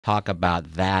talk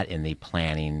about that in the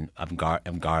planning of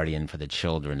guardian for the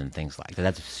children and things like that.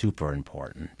 That's super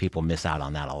important. People miss out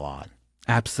on that a lot.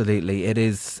 Absolutely. It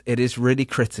is really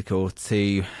critical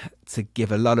to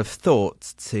give a lot of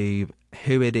thought to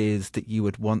who it is that you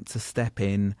would want to step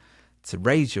in to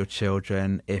raise your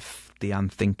children if the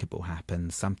unthinkable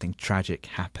happens, something tragic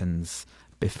happens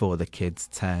before the kids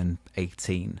turn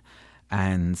 18.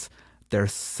 And there are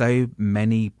so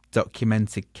many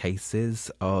documented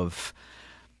cases of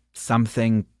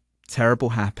something terrible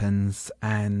happens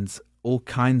and all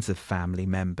kinds of family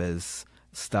members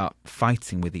start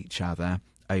fighting with each other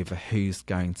over who's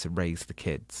going to raise the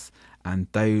kids. And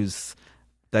those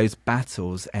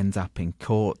battles end up in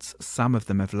court. Some of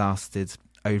them have lasted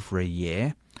over a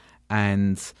year.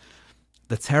 And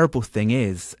the terrible thing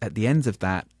is, at the end of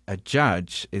that, a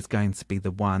judge is going to be the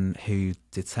one who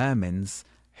determines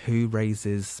who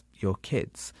raises your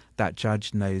kids. That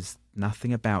judge knows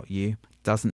nothing about you, doesn't